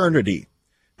Fraternity.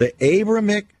 The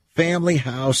Abrahamic Family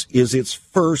House is its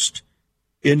first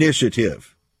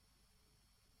initiative.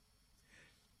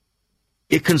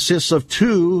 It consists of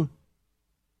two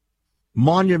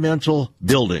monumental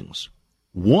buildings.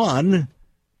 One,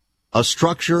 a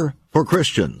structure for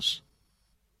Christians.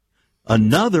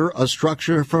 Another, a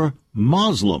structure for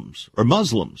Muslims,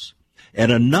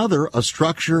 and another, a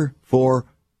structure for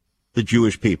the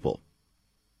Jewish people.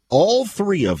 All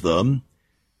three of them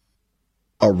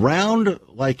around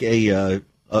like a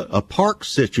park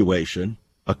situation,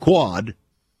 a quad,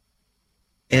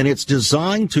 and it's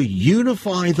designed to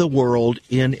unify the world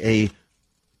in a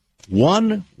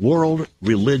one world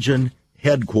religion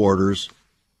headquarters,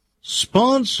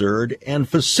 sponsored and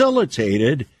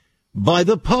facilitated by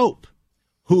the Pope,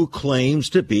 who claims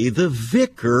to be the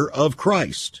vicar of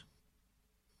Christ.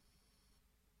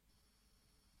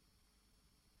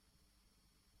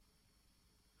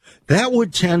 That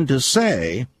would tend to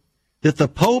say that the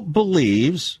Pope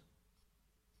believes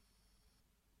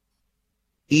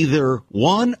either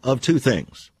one of two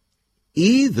things.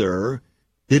 Either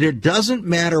that it doesn't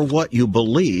matter what you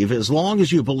believe, as long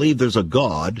as you believe there's a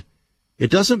God,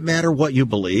 it doesn't matter what you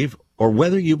believe, or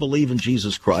whether you believe in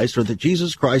Jesus Christ, or that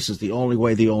Jesus Christ is the only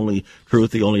way, the only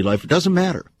truth, the only life. It doesn't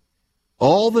matter.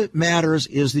 All that matters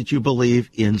is that you believe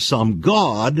in some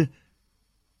God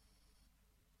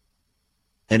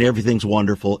and everything's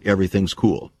wonderful, everything's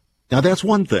cool. Now, that's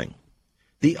one thing.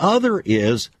 The other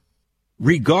is,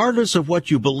 regardless of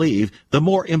what you believe, the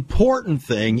more important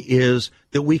thing is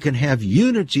that we can have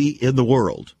unity in the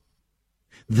world.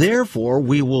 Therefore,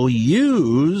 we will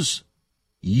use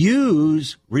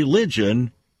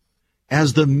religion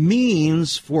as the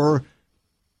means for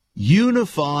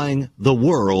unifying the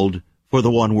world for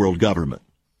the one world government,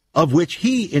 of which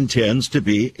he intends to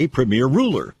be a premier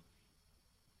ruler.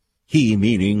 He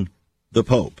meaning the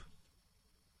Pope.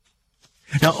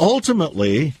 Now,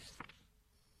 ultimately,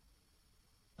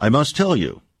 I must tell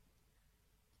you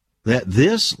that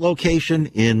this location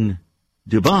in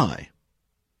Dubai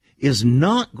is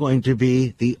not going to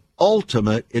be the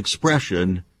ultimate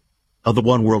expression of the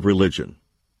one world religion.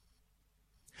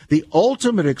 The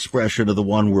ultimate expression of the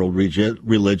one world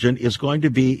religion is going to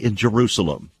be in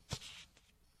Jerusalem.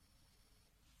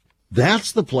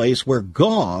 That's the place where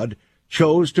God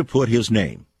chose to put his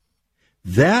name.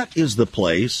 That is the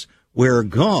place where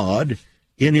God,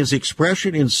 in his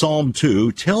expression in Psalm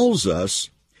 2, tells us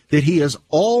that he has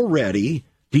already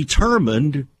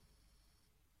determined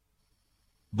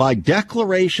by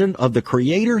declaration of the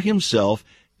Creator himself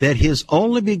that his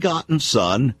only begotten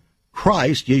Son,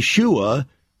 Christ, Yeshua,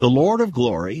 the Lord of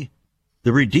glory,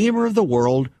 the Redeemer of the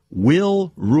world,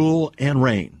 will rule and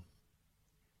reign.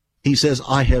 He says,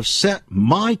 I have set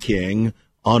my king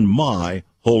on my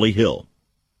holy hill.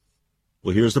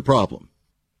 Well, here's the problem.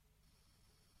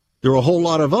 There are a whole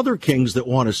lot of other kings that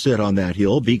want to sit on that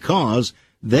hill because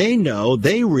they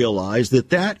realize that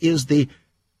that is the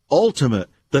ultimate,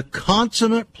 the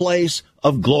consummate place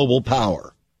of global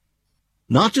power.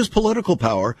 Not just political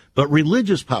power, but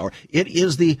religious power. It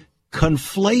is the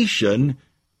conflation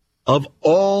of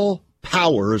all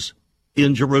powers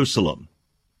in Jerusalem.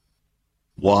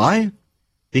 Why?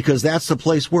 Because that's the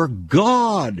place where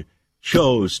God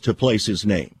chose to place his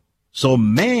name. So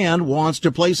man wants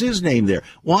to place his name there.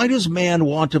 Why does man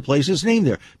want to place his name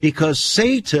there? Because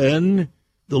Satan,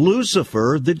 the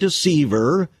Lucifer, the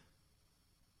deceiver,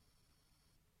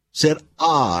 said,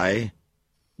 I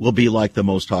will be like the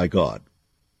Most High God.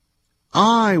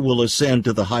 I will ascend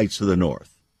to the heights of the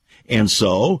north. And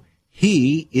so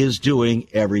he is doing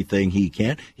everything he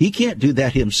can. He can't do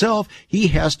that himself. He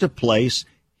has to place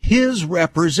his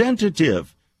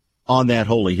representative on that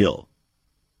holy hill.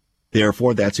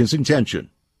 Therefore, that's his intention.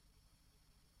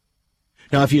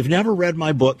 Now, if you've never read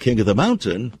my book, King of the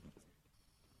Mountain,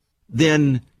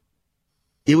 then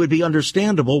it would be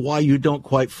understandable why you don't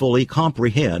quite fully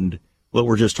comprehend what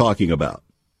we're just talking about.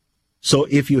 So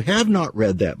if you have not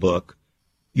read that book,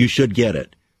 you should get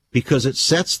it, because it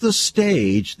sets the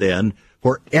stage then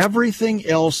for everything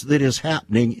else that is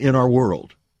happening in our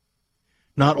world.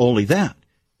 Not only that,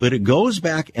 but it goes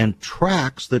back and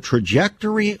tracks the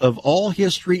trajectory of all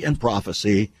history and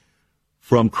prophecy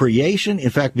from creation.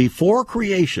 In fact, before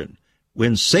creation,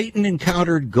 when Satan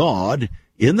encountered God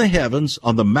in the heavens,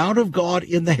 on the Mount of God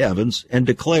in the heavens, and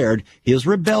declared his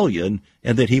rebellion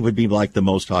and that he would be like the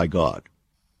Most High God.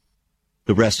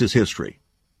 The rest is history.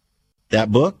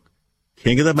 That book,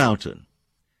 King of the Mountain,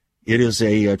 it is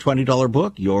a $20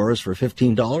 book, yours for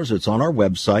 $15. It's on our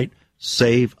website,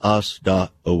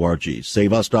 saveus.org.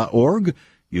 Saveus.org.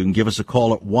 You can give us a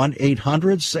call at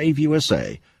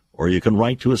 1-800-SAVE-USA, or you can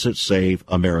write to us at Save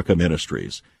America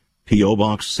Ministries, P.O.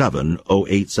 Box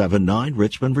 70879,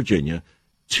 Richmond, Virginia,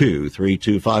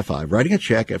 23255. Writing a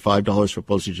check at $5 for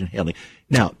postage and handling.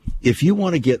 Now, if you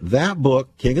want to get that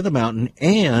book, King of the Mountain,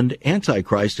 and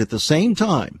Antichrist at the same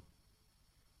time,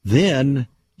 then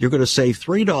you're going to save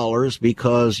 $3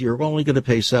 because you're only going to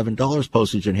pay $7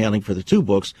 postage and handling for the two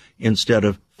books instead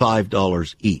of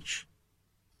 $5 each.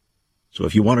 So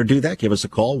if you want to do that, give us a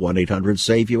call,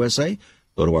 1-800-SAVE-USA.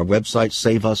 Go to our website,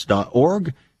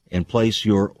 saveus.org, and place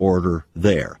your order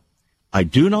there. I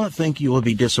do not think you will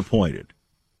be disappointed.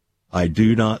 I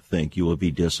do not think you will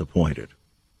be disappointed.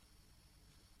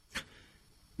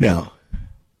 Now,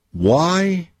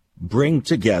 why bring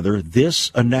together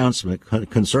this announcement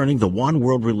concerning the One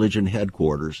World Religion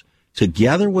headquarters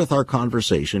together with our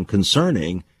conversation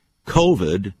concerning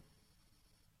COVID,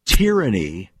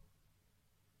 tyranny,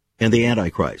 and the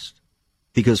Antichrist?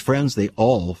 Because, friends, they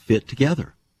all fit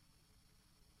together.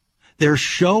 They're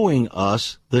showing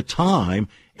us the time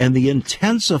and the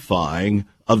intensifying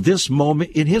of this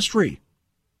moment in history.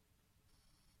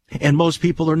 And most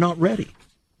people are not ready.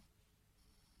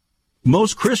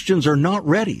 Most Christians are not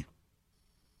ready.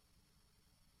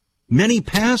 Many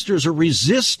pastors are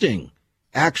resisting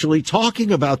actually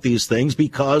talking about these things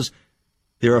because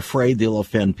they're afraid they'll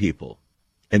offend people.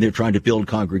 And they're trying to build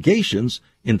congregations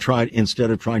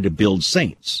instead of trying to build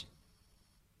saints.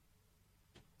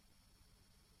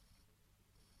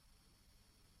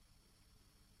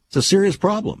 It's a serious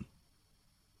problem.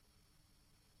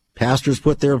 Pastors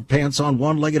put their pants on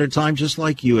one leg at a time just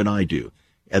like you and I do,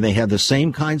 and they have the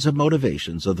same kinds of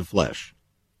motivations of the flesh.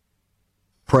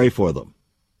 Pray for them.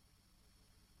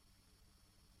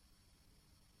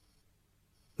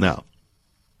 Now,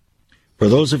 for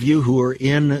those of you who are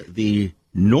in the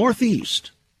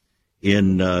Northeast,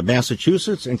 in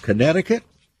Massachusetts and Connecticut,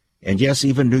 and yes,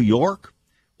 even New York,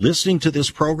 listening to this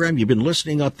program, you've been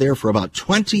listening up there for about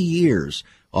 20 years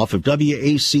off of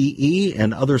WACE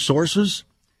and other sources.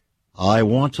 I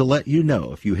want to let you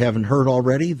know, if you haven't heard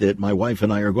already, that my wife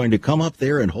and I are going to come up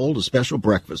there and hold a special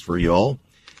breakfast for you all.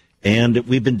 And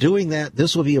we've been doing that.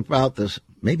 This will be about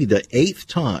maybe the 8th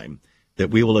time that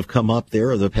we will have come up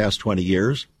there over the past 20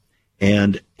 years.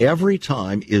 And every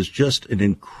time is just an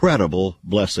incredible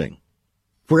blessing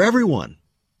for everyone.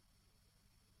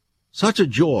 Such a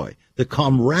joy. The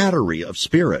camaraderie of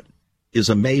spirit is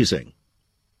amazing.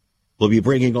 We'll be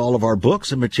bringing all of our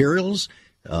books and materials.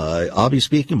 I'll be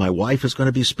speaking. My wife is going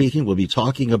to be speaking. We'll be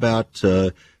talking about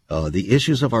the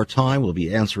issues of our time. We'll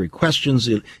be answering questions.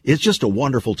 It's just a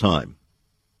wonderful time.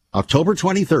 October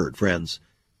 23rd, friends.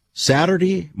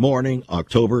 Saturday morning,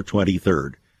 October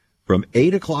 23rd. From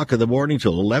 8 o'clock in the morning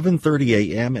till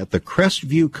 11:30 a.m. at the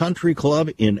Crestview Country Club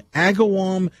in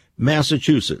Agawam,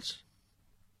 Massachusetts.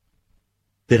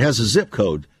 That has a zip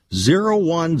code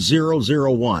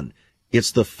 01001.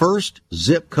 It's the first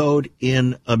zip code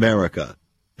in America.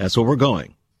 That's where we're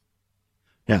going.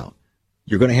 Now,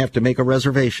 you're going to have to make a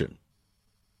reservation.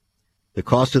 The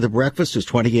cost of the breakfast is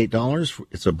 $28.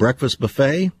 It's a breakfast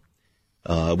buffet.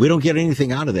 We don't get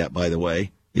anything out of that, by the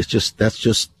way. It's just that's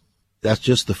just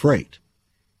the freight.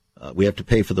 We have to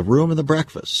pay for the room and the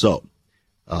breakfast. So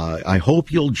I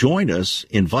hope you'll join us.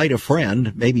 Invite a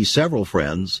friend, maybe several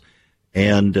friends,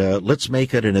 and let's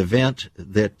make it an event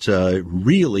that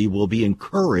really will be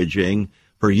encouraging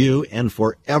for you and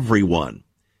for everyone.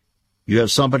 You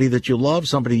have somebody that you love,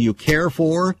 somebody you care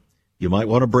for, you might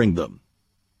want to bring them.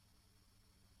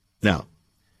 Now,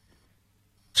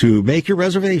 to make your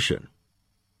reservation,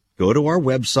 go to our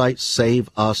website,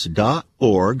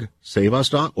 saveus.org,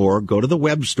 saveus.org, go to the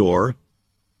web store,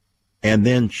 and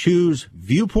then choose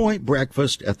Viewpoint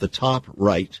Breakfast at the top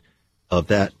right of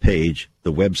that page,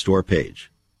 the web store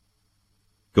page.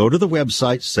 Go to the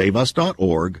website,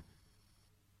 saveus.org,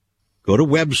 go to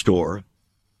web store,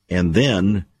 and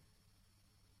then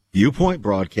Viewpoint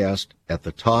Broadcast at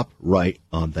the top right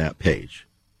on that page.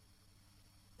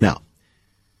 Now,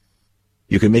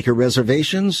 you can make your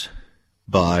reservations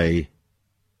by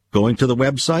going to the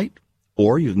website,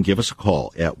 or you can give us a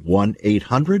call at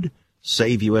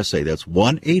 1-800-SAVE-USA. That's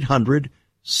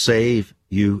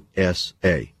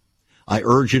 1-800-SAVE-USA. I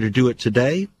urge you to do it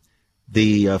today.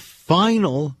 The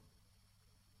final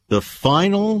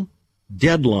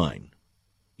deadline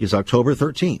is October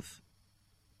 13th.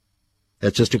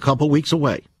 That's just a couple weeks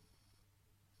away.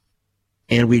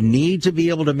 And we need to be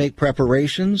able to make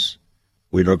preparations.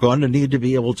 We are going to need to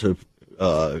be able to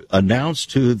announce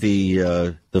to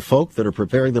the folk that are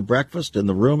preparing the breakfast in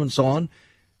the room and so on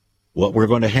what we're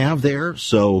going to have there.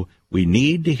 So we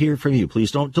need to hear from you.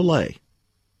 Please don't delay.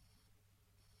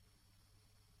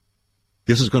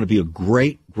 This is going to be a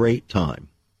great, great time.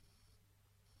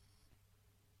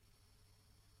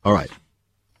 All right.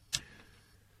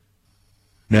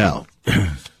 Now,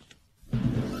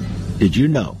 did you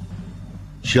know,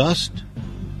 just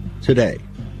today,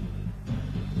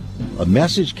 a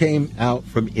message came out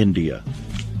from India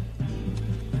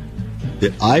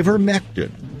that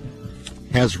ivermectin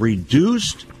has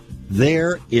reduced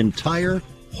their entire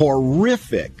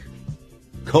horrific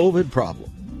COVID problem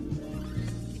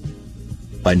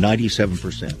by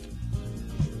 97%.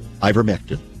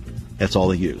 Ivermectin. That's all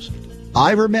they use.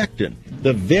 Ivermectin,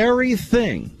 the very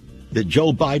thing that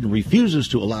Joe Biden refuses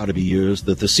to allow to be used,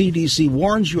 that the CDC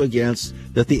warns you against,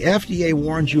 that the FDA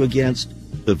warns you against,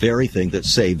 the very thing that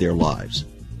saved their lives.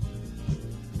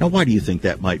 Now, why do you think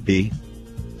that might be?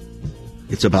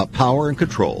 It's about power and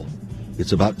control.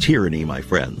 It's about tyranny, my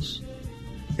friends.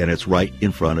 And it's right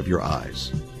in front of your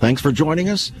eyes. Thanks for joining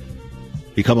us.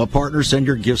 Become a partner. Send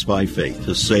your gifts by faith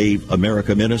to Save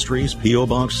America Ministries, P.O.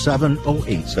 Box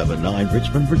 70879,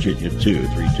 Richmond, Virginia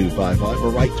 23255, or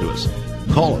write to us.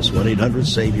 Call us,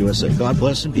 1-800-SAVE-USA. God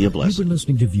bless and be a blessing. You've been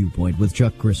listening to Viewpoint with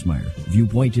Chuck Chrismeyer.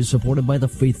 Viewpoint is supported by the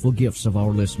faithful gifts of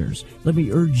our listeners. Let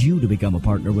me urge you to become a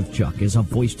partner with Chuck as a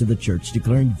voice to the church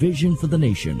declaring vision for the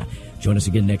nation. Join us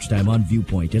again next time on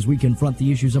Viewpoint as we confront the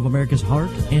issues of America's heart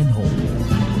and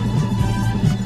home.